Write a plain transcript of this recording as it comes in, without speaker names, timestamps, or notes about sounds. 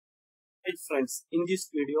Hey friends, in this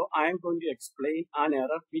video I am going to explain an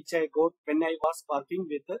error which I got when I was working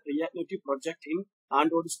with the React Native project in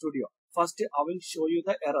Android Studio. First I will show you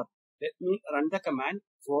the error. Let me run the command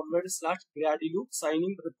 /gradlew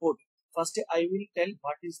signingReport. First I will tell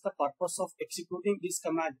what is the purpose of executing this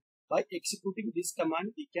command. By executing this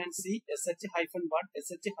command we can see sh-1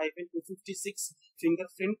 sh-256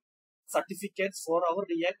 fingerprint certificates for our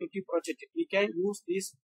React Native project. We can use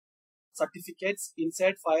these certificates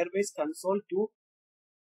inside Firebase console to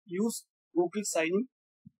use Google signing,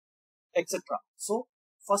 etc. So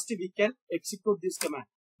first we can execute this command.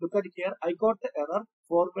 Look at here, I got the error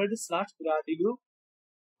 /gradlew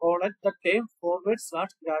the term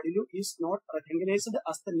 /gradlew is not recognized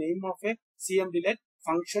as the name of a cmdlet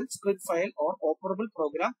function, script file or operable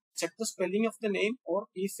program. Check the spelling of the name, or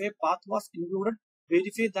if a path was included,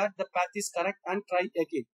 verify that the path is correct and try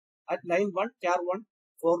again. At line 1, char 1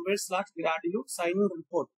 /gradlew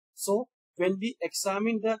signingReport. So when we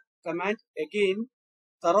examine the command again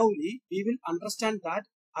thoroughly, we will understand that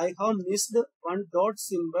I have missed one dot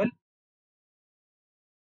symbol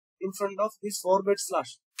in front of this /.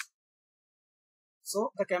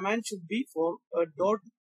 So the command should be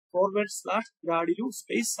 /gradlew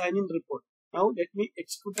space signingReport. Now let me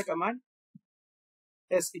execute the command.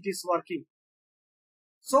 Yes, it is working.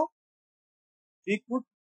 So we could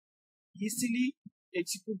easily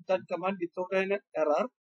execute that command without an error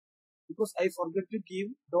because I forgot to give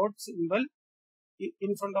dot symbol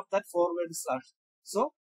in front of that /.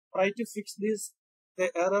 So try to fix the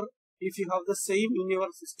error if you have the same in your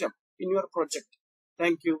system, in your project.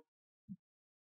 Thank you.